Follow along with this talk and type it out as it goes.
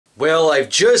Well, I've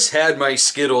just had my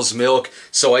Skittles milk,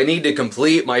 so I need to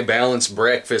complete my balanced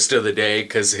breakfast of the day,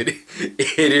 because it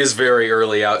is very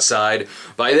early outside,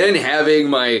 by then having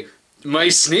my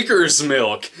Snickers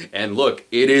milk. And look,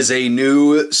 it is a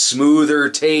new, smoother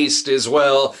taste as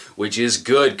well, which is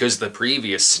good, because the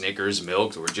previous Snickers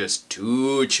milks were just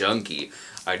too chunky.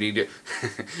 I need to,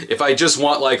 if I just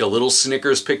want like a little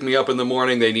Snickers pick-me-up in the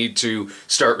morning, they need to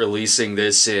start releasing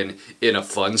this in a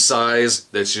fun size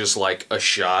that's just like a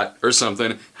shot or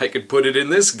something. I could put it in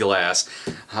this glass.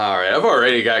 Alright, I've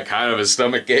already got kind of a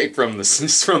stomach ache from the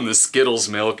Skittles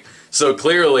milk, so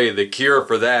clearly the cure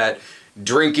for that,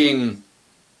 drinking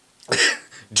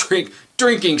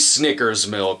Snickers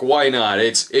milk. Why not?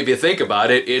 If you think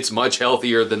about it, it's much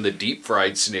healthier than the deep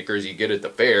fried Snickers you get at the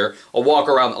fair. I'll walk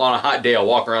around on a hot day. I'll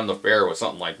walk around the fair with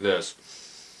something like this.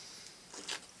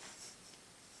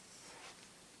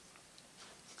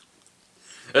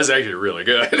 That's actually really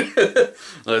good.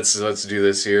 let's do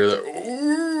this here.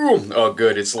 Ooh, oh,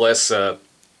 good. It's less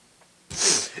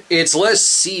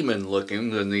semen looking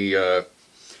than the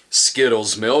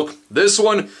Skittles milk. This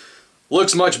one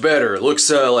looks much better. It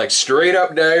looks like straight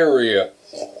up diarrhea.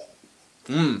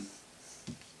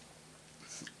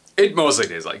 It mostly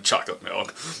tastes like chocolate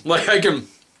milk. Like I can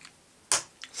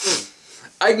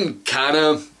kind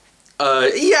of,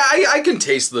 yeah, I can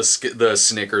taste the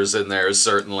Snickers in there,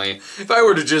 certainly. If I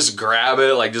were to just grab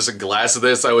it, like just a glass of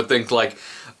this, I would think like,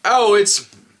 oh,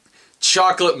 it's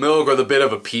chocolate milk with a bit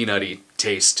of a peanutty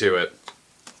taste to it.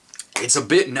 It's a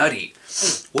bit nutty.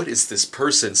 What is this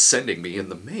person sending me in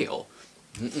the mail?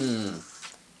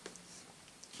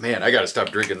 Man, I gotta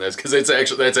stop drinking this because that's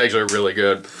actually really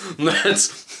good.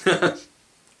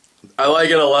 I like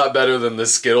it a lot better than the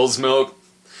Skittles milk.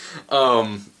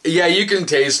 Yeah, you can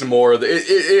taste more. It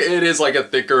is like a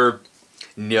thicker,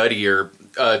 nuttier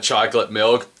chocolate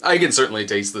milk. I can certainly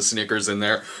taste the Snickers in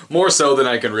there, more so than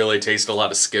I can really taste a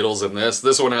lot of Skittles in this.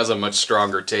 This one has a much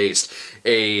stronger taste,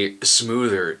 a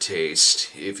smoother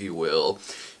taste, if you will.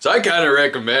 So I kind of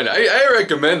recommend, I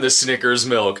recommend the Snickers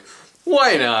milk.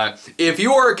 Why not? If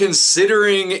you are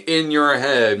considering in your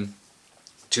head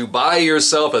to buy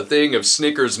yourself a thing of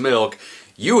Snickers milk,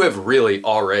 you have really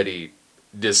already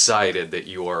decided that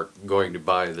you are going to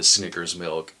buy the Snickers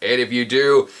milk. And if you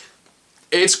do,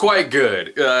 it's quite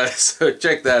good. So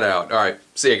check that out. Alright,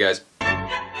 see you guys.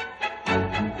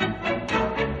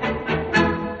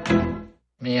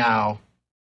 Meow.